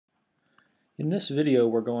In this video,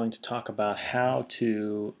 we're going to talk about how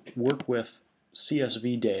to work with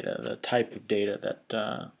CSV data, the type of data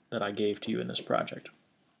that I gave to you in this project.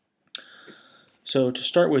 So to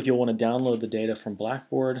start with, you'll want to download the data from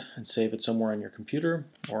Blackboard and save it somewhere on your computer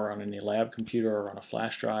or on any lab computer or on a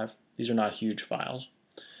flash drive. These are not huge files.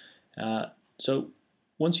 So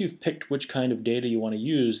once you've picked which kind of data you want to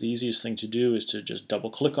use, the easiest thing to do is to just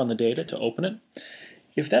double-click on the data to open it.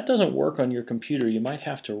 If that doesn't work on your computer, you might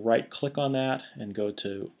have to right-click on that and go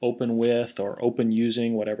to Open With or Open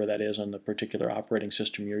Using, whatever that is on the particular operating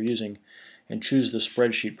system you're using, and choose the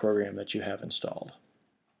spreadsheet program that you have installed.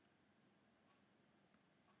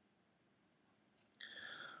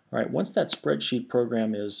 All right, once that spreadsheet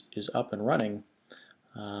program is up and running,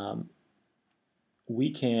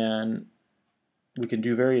 we can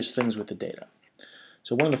do various things with the data.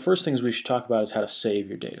 So one of the first things we should talk about is how to save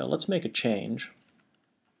your data. Let's make a change.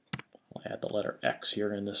 I'll add the letter X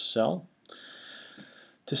here in this cell.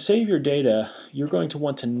 To save your data, you're going to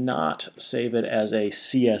want to not save it as a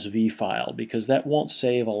CSV file because that won't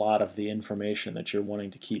save a lot of the information that you're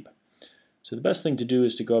wanting to keep. So the best thing to do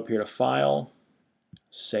is to go up here to File,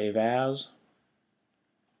 Save As,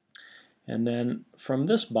 and then from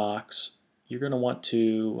this box you're going to want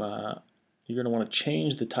to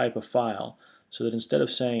change the type of file so that instead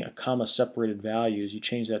of saying a comma separated values, you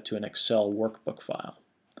change that to an Excel workbook file.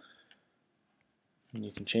 And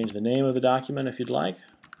you can change the name of the document if you'd like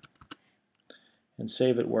and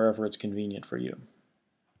save it wherever it's convenient for you.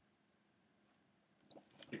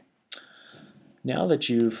 Now that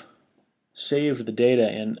you've saved the data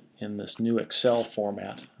in this new Excel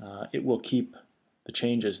format, it will keep the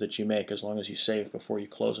changes that you make as long as you save before you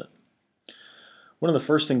close it. One of the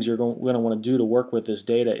first things you're going to want to do to work with this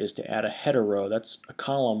data is to add a header row. That's a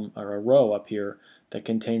column or a row up here that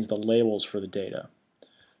contains the labels for the data.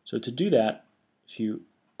 So to do that, if you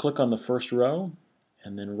click on the first row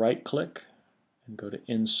and then right-click and go to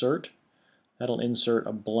Insert, that'll insert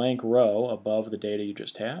a blank row above the data you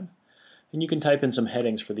just had. And you can type in some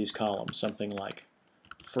headings for these columns, something like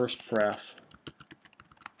first pref,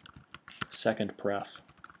 second pref,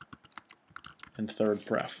 and third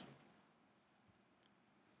pref.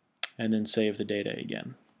 And then save the data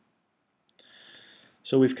again.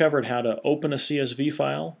 So we've covered how to open a CSV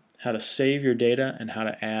file, how to save your data, and how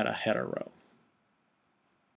to add a header row.